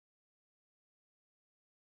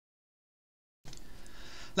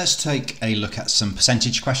Let's take a look at some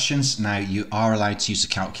percentage questions. Now, you are allowed to use a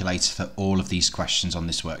calculator for all of these questions on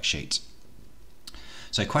this worksheet.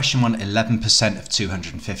 So question 1, 11% of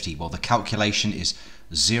 250. Well, the calculation is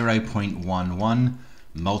 0.11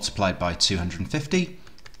 multiplied by 250,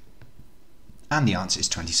 and the answer is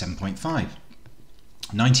 27.5.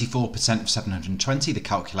 94% of 720, the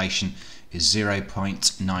calculation is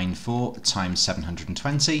 0.94 times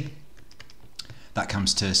 720. That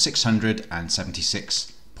comes to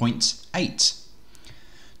 676.8.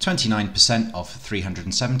 29% of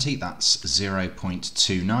 370, that's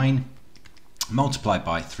 0.29 multiplied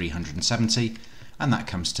by 370, and that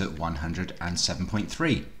comes to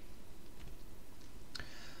 107.3.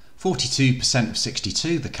 42% of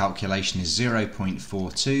 62, the calculation is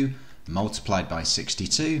 0.42 multiplied by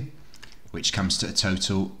 62, which comes to a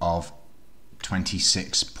total of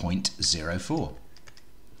 26.04.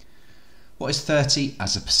 What is 30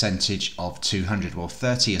 as a percentage of 200? Well,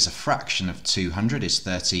 30 as a fraction of 200 is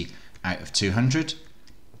 30 out of 200.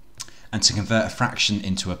 And to convert a fraction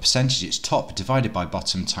into a percentage, it's top divided by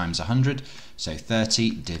bottom times 100. So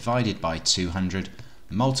 30 divided by 200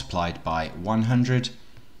 multiplied by 100,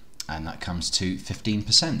 and that comes to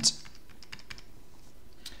 15%.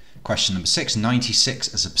 Question number 6,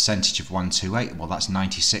 96 as a percentage of 128. Well, that's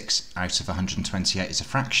 96 out of 128 as a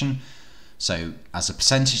fraction. So as a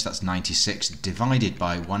percentage, that's 96 divided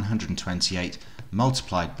by 128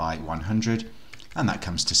 multiplied by 100, and that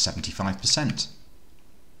comes to 75%.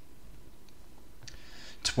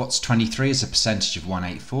 What's 23 as a percentage of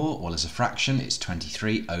 184? Well, as a fraction, it's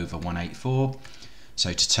 23 over 184.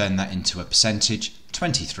 So to turn that into a percentage,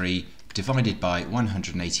 23 divided by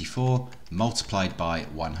 184 multiplied by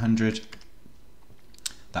 100,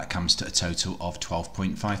 that comes to a total of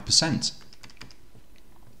 12.5%.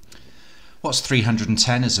 What's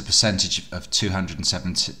 310 as a percentage of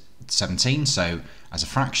 217? So as a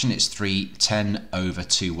fraction, it's 310 over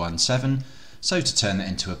 217. So to turn that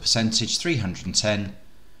into a percentage, 310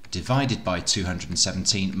 divided by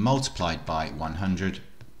 217 multiplied by 100,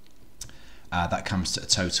 that comes to a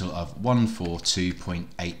total of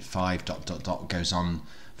 142.85 ... goes on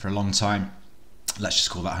for a long time. Let's just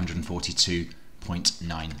call that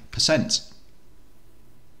 142.9%.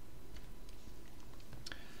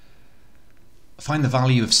 Find the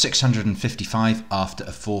value of 655 after a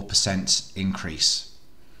 4% increase.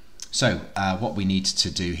 So what we need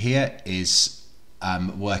to do here is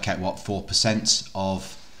work out what 4%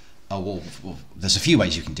 of, well, there's a few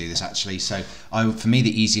ways you can do this actually. So for me,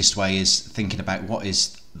 the easiest way is thinking about what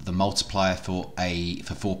is the multiplier for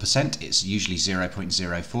 4%. It's usually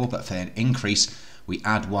 0.04, but for an increase, we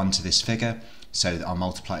add 1 to this figure, so that our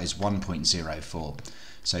multiplier is 1.04.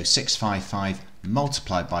 So 655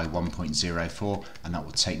 multiplied by 1.04, and that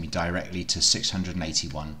will take me directly to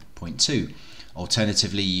 681.2.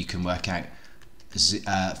 Alternatively, you can work out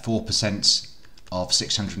 4% of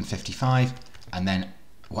 655, and then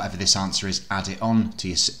whatever this answer is, add it on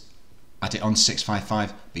to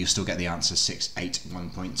 655, but you'll still get the answer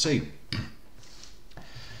 681.2.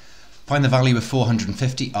 Find the value of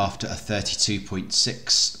 450 after a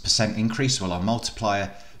 32.6% increase. Well, our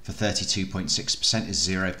multiplier for 32.6% is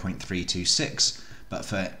 0.326, but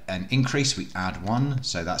for an increase we add 1,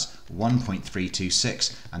 so that's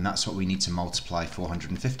 1.326, and that's what we need to multiply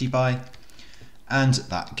 450 by, and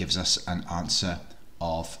that gives us an answer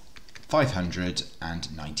of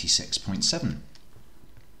 596.7.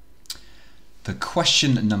 For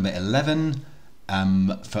question number 11,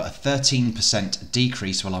 for a 13%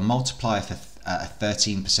 decrease, well, our multiplier for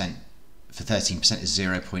 13% is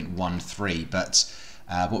 0.13, but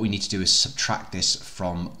what we need to do is subtract this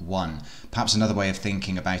from 1. Perhaps another way of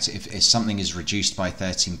thinking about it, if something is reduced by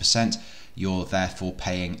 13%, you're therefore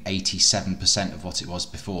paying 87% of what it was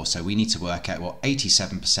before. So we need to work out what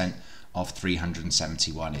 87% of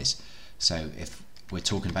 371 is. So if we're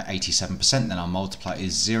talking about 87%, then our multiplier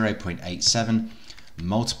is 0.87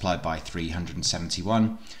 multiplied by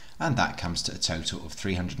 371, and that comes to a total of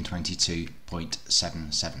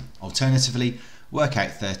 322.77. Alternatively, work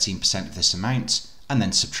out 13% of this amount and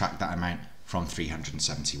then subtract that amount from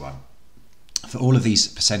 371. For all of these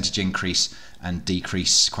percentage increase and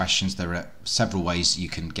decrease questions, there are several ways you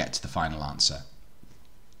can get to the final answer.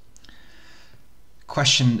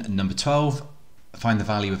 Question number 12, find the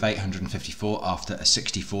value of 854 after a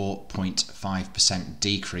 64.5%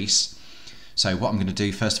 decrease. So what I'm going to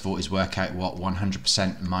do first of all is work out what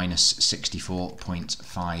 100% minus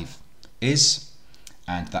 64.5 is,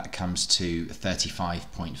 and that comes to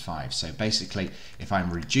 35.5. So basically, if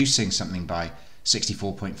I'm reducing something by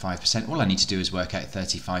 64.5%, all I need to do is work out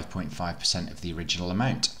 35.5% of the original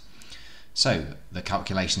amount. So the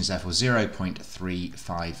calculation is therefore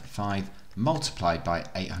 0.355 multiplied by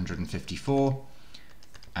 854,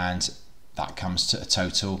 and that comes to a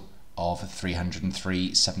total of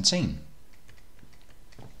 303.17.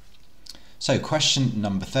 So question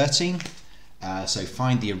number 13. So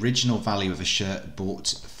find the original value of a shirt bought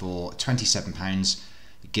for £27,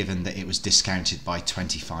 given that it was discounted by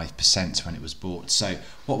 25% when it was bought. So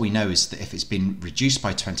what we know is that if it's been reduced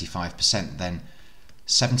by 25%, then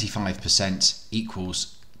 75%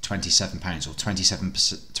 equals £27, or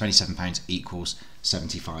 £27 equals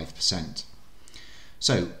 75%.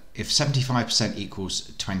 So if 75%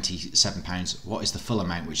 equals £27, what is the full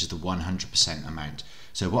amount, which is the 100% amount?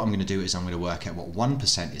 So what I'm going to do is I'm going to work out what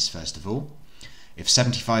 1% is first of all. If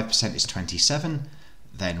 75% is 27,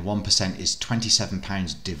 then 1% is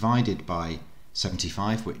 £27 divided by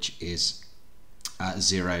 75, which is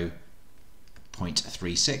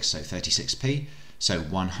 0.36, so 36p. So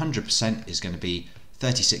 100% is going to be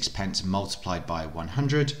 36 pence multiplied by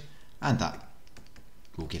 100, and that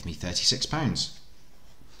will give me £36.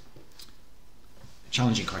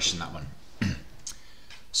 Challenging question, that one.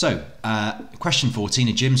 So, question 14,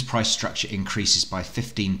 a gym's price structure increases by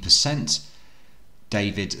 15%.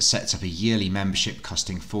 David sets up a yearly membership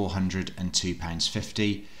costing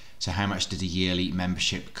 £402.50. So how much did a yearly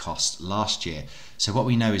membership cost last year? So what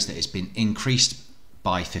we know is that it's been increased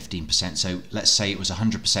by 15%. So let's say it was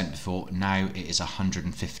 100% before, now it is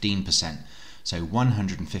 115%. So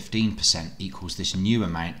 115% equals this new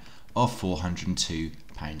amount of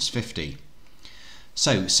 £402.50.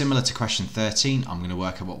 So similar to question 13, I'm going to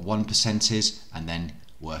work out what 1% is and then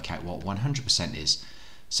work out what 100% is.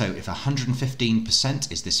 So if 115%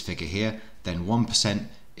 is this figure here, then 1%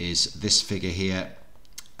 is this figure here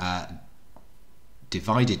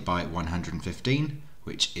divided by 115,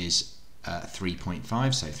 which is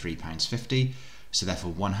 3.5, so £3.50. So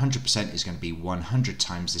therefore 100% is going to be 100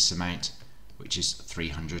 times this amount, which is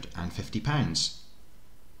 £350.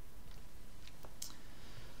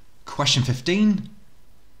 Question 15.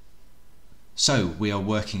 So we are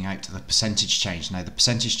working out the percentage change. Now the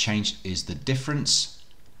percentage change is the difference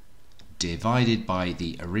divided by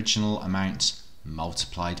the original amount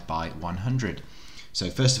multiplied by 100.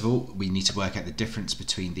 So first of all, we need to work out the difference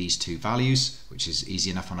between these two values, which is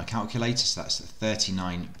easy enough on a calculator. So that's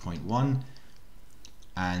 39.1,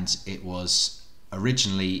 and it was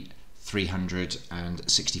originally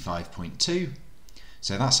 365.2.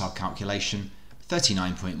 So that's our calculation.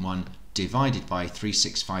 39.1 divided by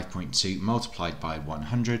 365.2 multiplied by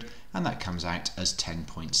 100, and that comes out as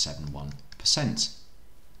 10.71%.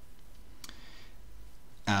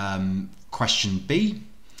 Question B.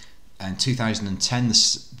 In 2010,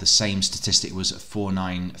 the same statistic was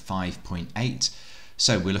 495.8.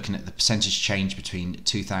 So we're looking at the percentage change between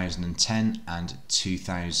 2010 and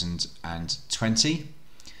 2020.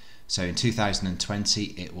 So in 2020,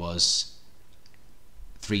 it was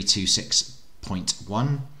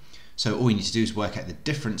 326.1. So all we need to do is work out the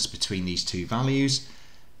difference between these two values.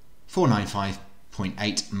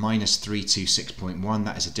 495.8 minus 326.1,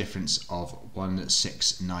 that is a difference of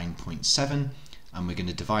 169.7, and we're going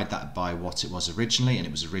to divide that by what it was originally, and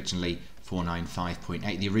it was originally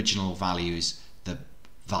 495.8. The original value is the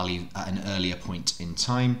value at an earlier point in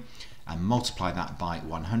time, and multiply that by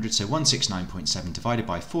 100. So 169.7 divided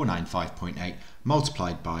by 495.8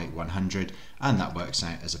 multiplied by 100, and that works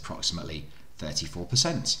out as approximately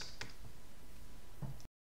 34%.